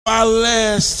Our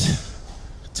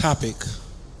last topic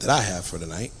that I have for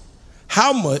tonight: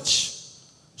 how much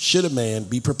should a man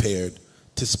be prepared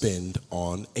to spend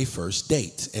on a first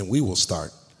date? And we will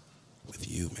start with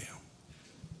you, ma'am.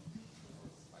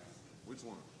 Which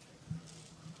one?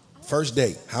 First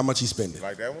date, how much he spending?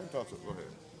 Like that one? Talk to, go ahead.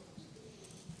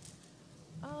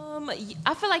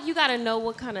 I feel like you gotta know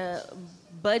what kind of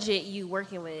budget you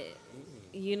working with,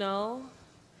 you know,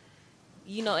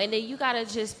 and then you gotta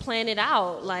just plan it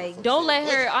out. Like, don't let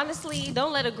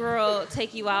a girl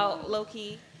take you out low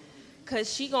key,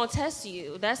 cause she gonna test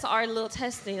you. That's our little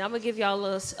testing. I'm gonna give y'all a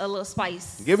little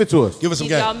spice. Give it to us. Give us some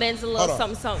Give game. y'all men's a little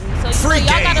something. So Free y'all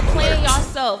gotta game plan alert.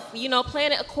 yourself.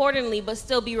 Plan it accordingly, but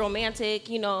still be romantic.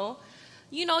 You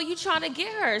trying to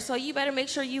get her, so you better make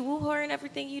sure you woo her in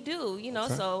everything you do.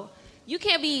 So you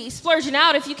can't be splurging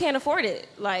out if you can't afford it.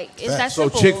 Like, it's that So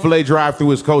simple. Chick-fil-A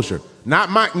drive-through is kosher. Not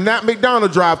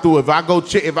McDonald's drive-through. If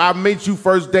I met you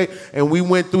first date and we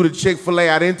went through the Chick-fil-A,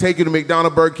 I didn't take you to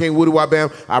McDonald's, Burger King, Woody Wah Bam.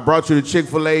 I brought you to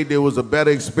Chick-fil-A. There was a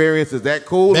better experience. Is that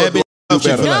cool? Bad Or do bitch I do love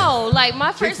better? Chick-fil-A. No, like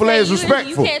my first Chick-fil-A date, is you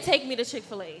respectful. can't take me to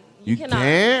Chick-fil-A. You cannot.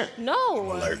 can't?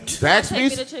 No. Alert. Take me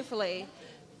Zaxby's? to Chick-fil-A.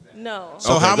 No.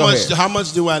 So Okay, go ahead. how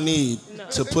much do I need No.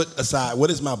 to put aside?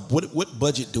 What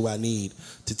budget do I need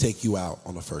to take you out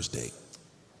on a first date?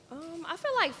 I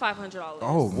feel like $500.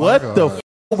 Oh, my What God. the f***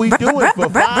 are we doing for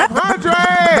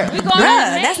 500? We going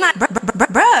That's not it.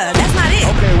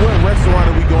 Okay, what restaurant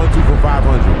are we going to for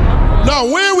 500? No,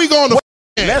 where are we going to?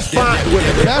 Let's find.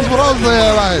 That's what I'm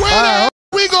saying. Like, Where all right,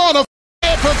 we going to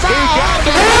for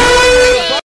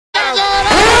 500?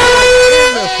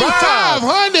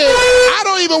 500. I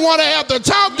don't even want to have to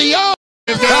talk to y'all.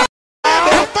 Show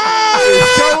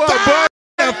up, boy.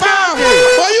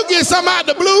 Boy, you get some out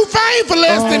the blue fame for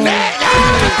less than that.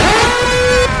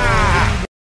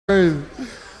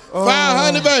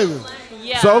 500, baby.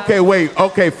 Yeah. So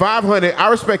okay, 500. I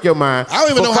respect your mind. I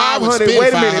don't even For know how I would 500, spend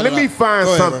wait a minute. Let me $500. find Go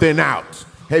ahead, something out.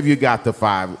 Have you got the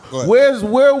five? Go ahead.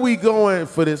 Where are we going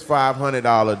for this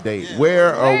 $500 date?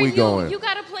 Where are we going? You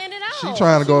gotta plan it out. She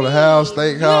trying to go to house,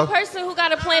 steakhouse. You the person who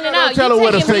gotta plan it out. Tell You her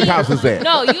where the taking me- steakhouse is at.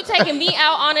 No, you taking me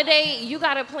out on a date. You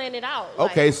gotta plan it out.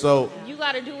 Like, Okay, so you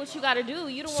gotta do what you gotta do.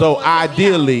 You don't. so wanna take me out.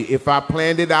 ideally, if I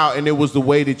planned it out and it was the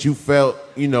way that you felt,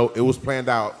 it was planned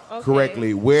out Okay.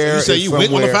 correctly. Where You say is you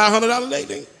went on a somewhere- $500 date,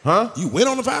 then? Huh? You went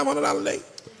on a $500 date?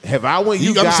 Have I went?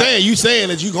 I'm saying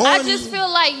that you going. I just feel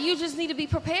like you just need to be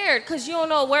prepared because you don't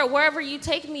know wherever you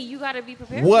take me, you got to be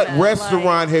prepared. What for that.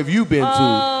 restaurant have you been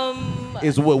to?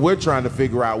 Is what we're trying to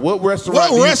figure out. What restaurant? What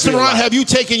do you feel restaurant like? have you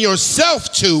taken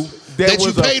yourself to that you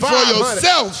was a paid for 500?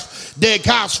 yourself that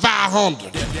costs 500?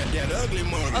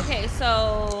 Okay,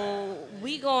 so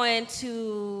we going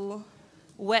to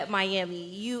Wet Miami.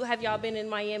 Have y'all been in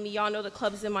Miami? Y'all know the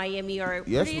clubs in Miami are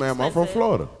Yes, pretty ma'am. I'm from expensive.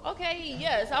 Florida. Okay,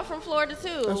 yes, I'm from Florida too.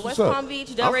 That's West what's up. Palm Beach,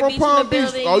 I'm Delray from Beach Palm in the Beach.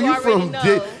 building. Oh, you already from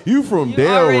know. you from You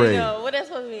already Delray? know. What that's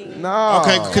supposed to mean? No.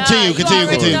 Okay, continue. you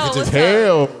already know what's up.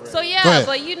 Hell. So Go yeah, ahead.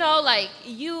 but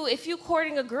if you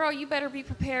courting a girl, you better be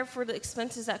prepared for the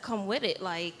expenses that come with it.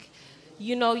 Like,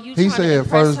 you He trying to said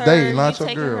impress first her, date, you not your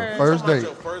taking girl. her- First date.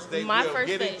 Your first date. My We're first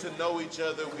getting date. to know each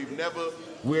other.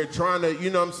 We're trying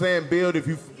to, build. If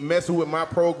you messing with my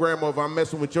program or if I'm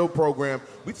messing with your program,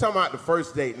 we talking about the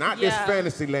first date, not this Yeah.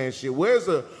 fantasy land shit. Where's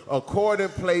a courting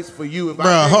place for you? If I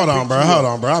Bro, came hold to on, pick bro. you Hold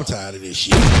up? on, bro. I'm tired of this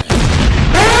shit.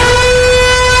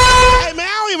 Hey, man,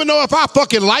 I don't even know if I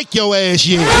fucking like your ass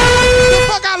yet. The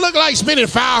fuck I look like spending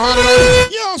 500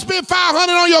 on? You don't spend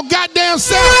 500 on your goddamn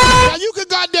self. Now, you could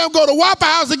goddamn go to Waffle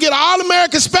House and get an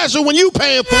All-American special when you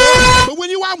paying for it. But when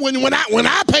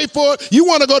I pay for it, you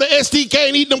want to go to STK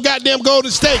and eat them goddamn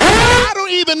golden steak. I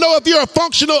don't even know if you're a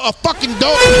functional or fucking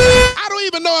dope. I don't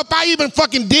even know if I even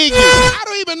fucking dig you. I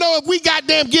don't even know if we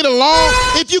goddamn get along.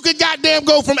 If you could goddamn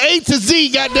go from A to Z,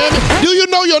 goddamn it. Do you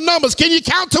know your numbers? Can you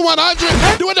count to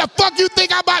 100? Do what the fuck you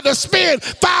think I'm about to spend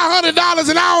 $500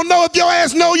 and I don't know if your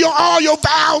ass know all your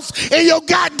vows and your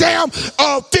goddamn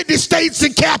 50 states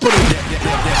and capitals.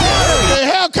 The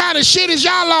hell kind of shit is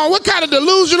y'all on? What kind of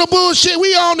delusional bullshit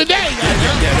we on today?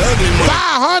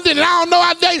 500 and I don't know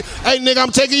how they. Hey nigga,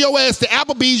 I'm taking your ass to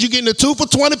Applebee's. You getting a 2 for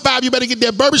 $25. You better get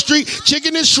that Bourbon Street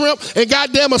chicken and shrimp and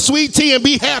goddamn a sweet tea and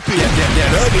be happy.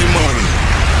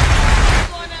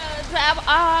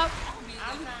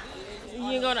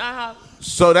 You going to IHOP?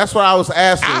 So that's what I was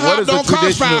asking. What IHOP is don't the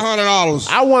cost traditional? $500.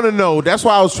 I want to know. That's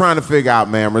why I was trying to figure out,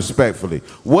 ma'am. Respectfully,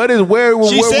 where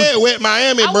She said Wet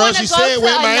Miami, bro. wanna She go said to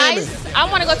Wet a Miami. I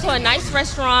want to go to a nice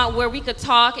restaurant where we could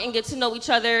talk and get to know each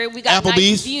other. We got nice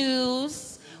Applebee's?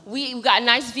 views. We got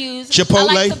nice views. Chipotle?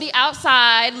 I like to be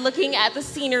outside looking at the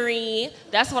scenery.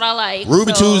 That's what I like.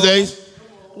 Ruby So, Tuesdays.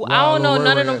 I don't know Wild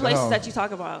none of Riri them at the places house. that you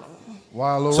talk about.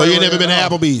 Wild Lil So you Ray ain't never at been the to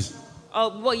house. Applebee's?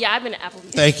 Oh, well, yeah, I've been to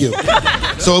Applebee's. Thank you.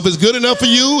 So if it's good enough for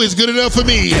you, it's good enough for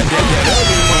me.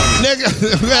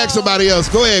 Nigga, ask somebody else.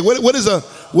 Go ahead. What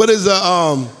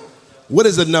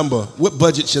is a number? What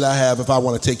budget should I have if I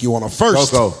want to take you on a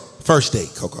first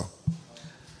date, Coco?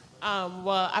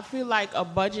 Well, I feel like a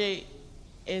budget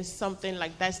is something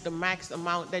like that's the max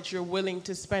amount that you're willing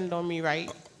to spend on me, right?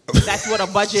 That's what a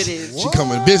budget is. She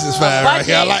coming business fine right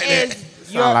here. I like that.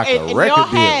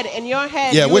 In your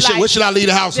head. Yeah, you're what like, should I leave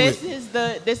the house this with?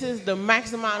 This is the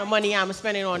max amount of money I'm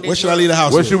spending on this. What should I leave the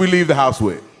house What with? should we leave the house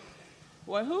with?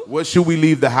 What? Who? What should we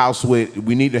leave the house with?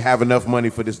 We need to have enough money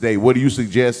for this day. What do you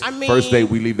suggest? First date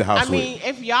we leave the house with.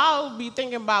 If y'all be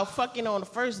thinking about fucking on the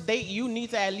first date, you need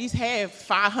to at least have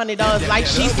 $500, like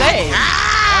she said.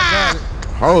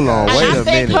 Hold on, And wait I a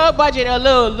think minute. her budget a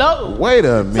little low. Wait a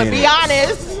To minute. be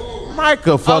honest.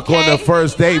 Micah fuck on Okay. the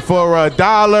first date for $1,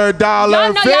 Y'all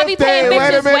know y'all be paying Wait a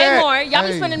bitches way minute. more. Y'all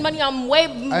be Hey. spending money on way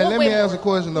more. Hey, let way me ask a more.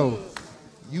 question though.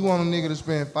 You want a nigga to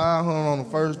spend $500 on the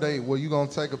first date? Well, you gonna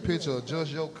take a picture of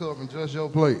just your cup and just your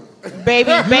plate? Baby,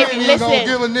 You ain't gonna listen.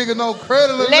 give a nigga no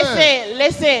credit or nothing.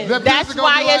 Listen. That That's picture gonna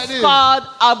why be like it's this. called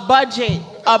a budget.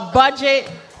 A budget,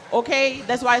 okay?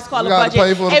 That's why it's called You a gotta budget.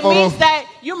 pay for the It means photo. that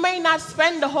you may not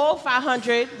spend the whole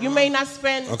 500. You may not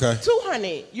spend Okay.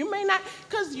 200. You may not,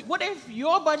 because what if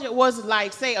your budget was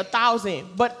like, say, 1,000,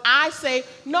 but I say,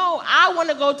 no, I want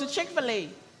to go to Chick-fil-A.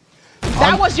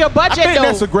 That was your budget, I think though.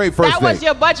 that's a great first That was date.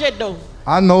 your budget, though.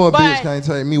 I know a But- bitch can't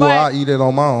take me where I eat it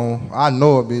on my own. I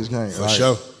know a bitch can't. For Like,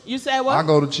 sure. You said what? I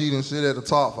go to cheat and sit at the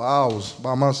top for hours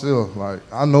by myself. Like,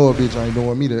 I know a bitch ain't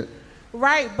doing me that.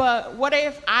 Right, but what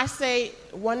if I say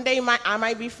one day I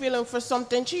might be feeling for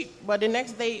something cheap, but the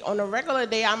next day, on a regular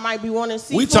day, I might be wanting to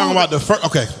see We food. talking about the first.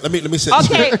 Okay, let me say.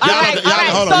 Okay, Y'all, all right,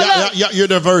 hold so on. look. You're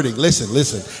diverting.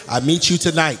 Listen. I meet you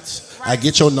tonight. I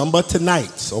get your number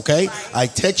tonight. Okay. I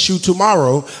text you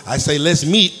tomorrow. I say let's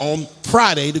meet on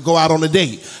Friday to go out on a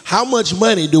date. How much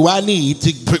money do I need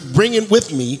to bring in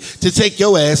with me to take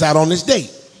your ass out on this date?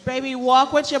 Baby,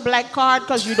 walk with your black card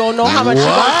because you don't know how much you're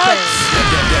going to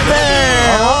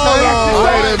spend. Hold on,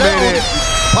 wait a minute.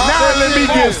 Now let me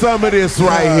get some of this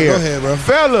right here. Go ahead, bro.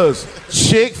 Fellas,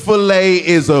 Chick-fil-A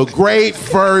is a great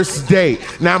first date.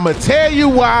 Now I'm going to tell you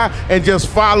why, and just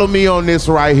follow me on this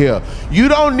right here. You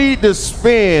don't need to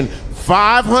spend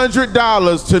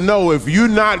 $500 to know if you're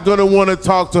not going to want to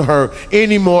talk to her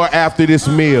anymore after this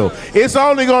meal. It's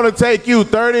only going to take you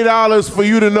 $30 for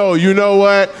you to know, you know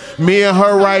what? Me and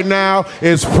her right now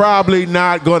is probably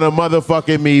not going to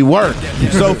motherfucking me work.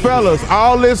 So fellas,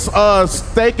 all this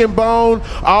steak and bone,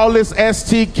 all this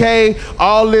STK,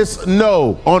 all this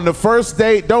no. On the first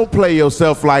date, don't play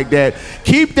yourself like that.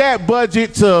 Keep that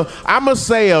budget to, I'm going to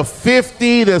say a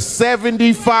 $50 to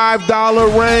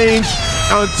 $75 range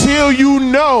until you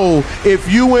know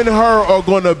if you and her are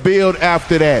going to build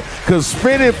after that. Because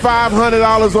spending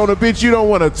 $500 on a bitch you don't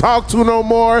want to talk to no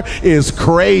more is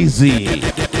crazy. All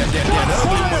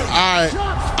right.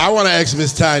 I want to ask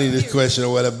Miss Tiny this question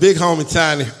or whatever. Big homie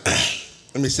Tiny.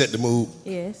 Let me set the mood.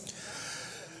 Yes.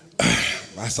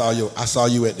 I saw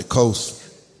you at the coast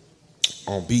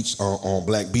on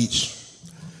Black Beach,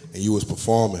 and you was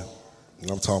performing.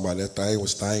 And I'm talking about that thing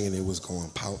was thanging, it was going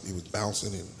pout, it was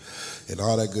bouncing and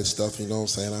all that good stuff, you know what I'm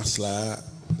saying? I slide,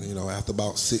 you know, after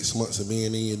about 6 months of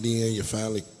being in your den, you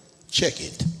finally check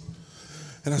it.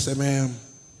 And I said, man,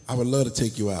 I would love to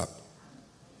take you out.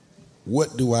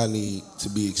 What do I need to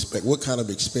be what kind of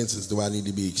expenses do I need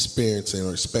to be experiencing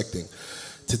or expecting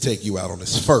to take you out on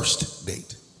this first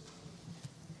date?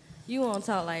 You want to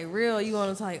talk like real? You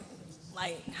want to talk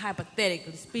like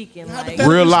hypothetically speaking? Like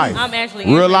Real life. I'm actually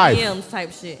Real answering life. DMs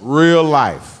type shit. Real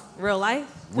life. Real life?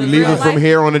 We leaving from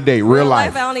here on a date. Real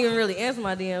life. I don't even really answer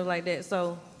my DMs like that.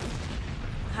 So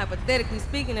hypothetically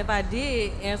speaking, if I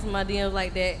did answer my DMs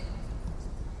like that,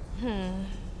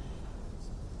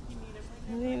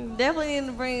 definitely need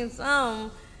to bring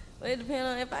some. But it depends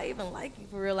on if I even like you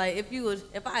for real. Like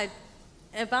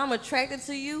if I'm attracted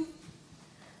to you,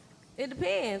 it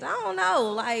depends. I don't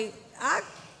know. Like I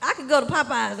could go to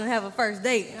Popeyes and have a first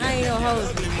date. I ain't gonna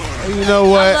hold you. You know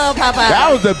what? I love Popeyes.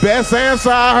 That was the best answer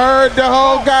I heard the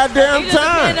whole goddamn It just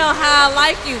time. depends on how I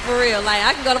like you for real. Like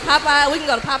I can go to Popeyes, we can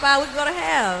go to Popeyes, we can go to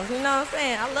Hal's. You know what I'm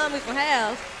saying? I love me some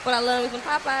Hal's, but I love me some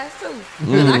Popeyes too.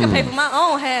 Because I can pay for my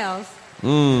own Hal's.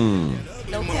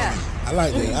 No cap. I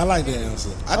like that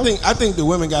answer. I think the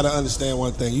women got to understand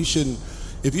one thing. You shouldn't,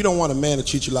 if you don't want a man to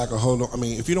treat you like a hoe,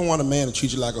 if you don't want a man to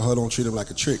treat you like a hoe, don't treat him like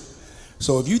a trick.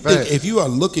 So if you think, if you are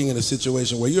looking in a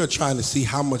situation where you're trying to see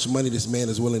how much money this man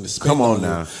is willing to spend Come on you,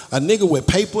 now. a nigga with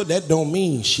paper, that don't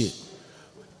mean shit.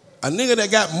 A nigga that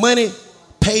got money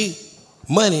pay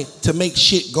money to make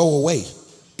shit go away.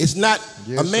 It's not,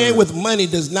 a man with money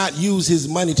does not use his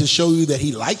money to show you that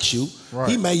he likes you. Right.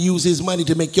 He may use his money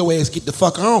to make your ass get the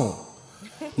fuck on.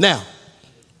 Now,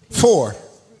 for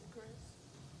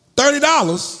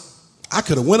 $30, I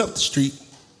could have went up the street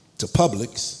to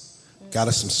Publix, got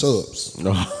us some subs.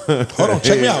 No. Hold on,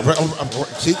 check me out.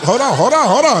 See, hold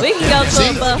on. We can go to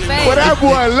a buffet. But that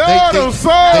boy love them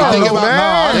subs, man.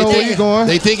 I know where you going.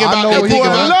 They thinking about the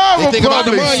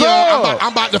money, y'all.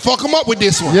 I'm about to fuck them up with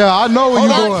this one. Yeah, I know where you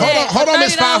going. Hold on,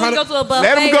 Miss 500.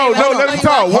 Let him go. No, let him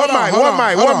talk. One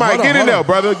mic. Get in there,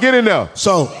 brother. Get in there.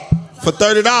 So, for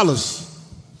 $30,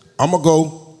 I'm going to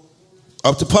go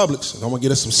up to Publix. I'm going to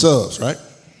get us some subs, right?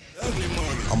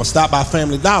 I'm going to stop by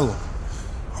Family Dollar.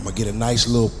 I'm gonna get a nice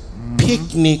little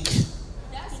picnic.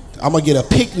 I'm gonna get a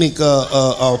picnic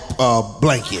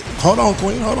blanket. Hold on,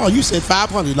 Queen. Hold on. You said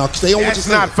 500. Now stay on what you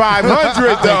said. That's not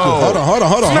 500 though. Hold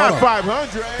on. It's not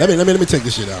 500. Let me take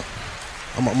this shit out.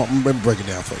 I'm gonna break it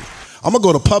down for you. I'm gonna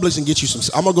go to Publix and get you some.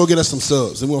 I'm gonna go get us some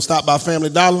subs. And we're gonna stop by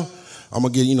Family Dollar. I'm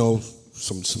gonna get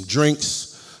some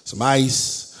drinks, some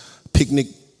ice, picnic,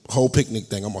 whole picnic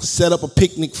thing. I'm gonna set up a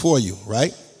picnic for you,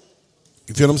 right?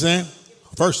 You feel what I'm saying?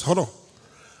 First, hold on.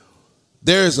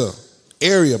 There's a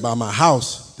area by my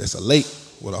house that's a lake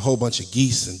with a whole bunch of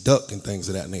geese and duck and things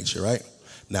of that nature, right?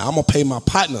 Now I'm gonna pay my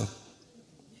partner.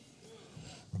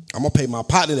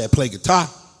 That play guitar.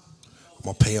 I'm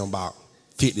gonna pay him about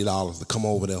 $50 to come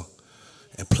over there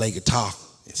and play guitar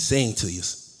and sing to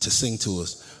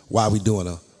us while we doing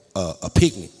a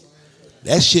picnic.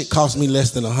 That shit cost me less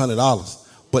than $100.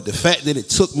 But the fact that it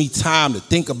took me time to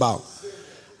think about,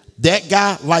 that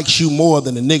guy likes you more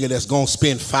than the nigga that's gonna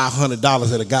spend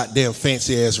 $500 at a goddamn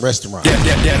fancy ass restaurant.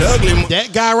 That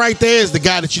guy right there is the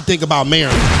guy that you think about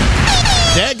marrying.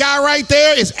 That guy right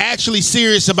there is actually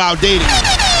serious about dating you.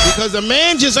 Because a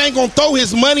man just ain't gonna throw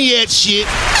his money at shit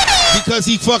because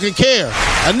he fucking care.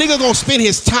 A nigga gonna spend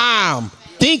his time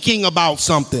thinking about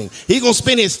something. He gonna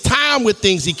spend his time with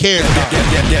things he cares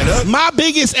about. My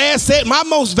biggest asset, my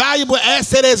most valuable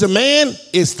asset as a man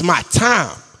is my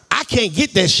time. I can't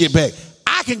get that shit back.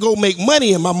 I can go make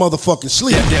money in my motherfucking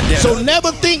sleep. So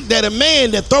never think that a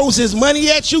man that throws his money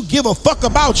at you give a fuck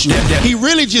about you. He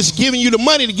really just giving you the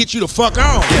money to get you the fuck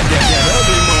on.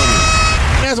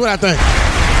 That's what I think.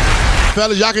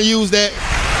 Fellas, y'all can use that.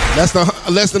 That's the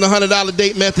less than $100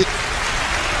 date method.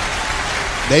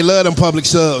 They love them Publix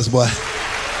subs, boy.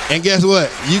 And guess what?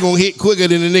 You gonna hit quicker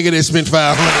than the nigga that spent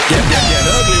 $500.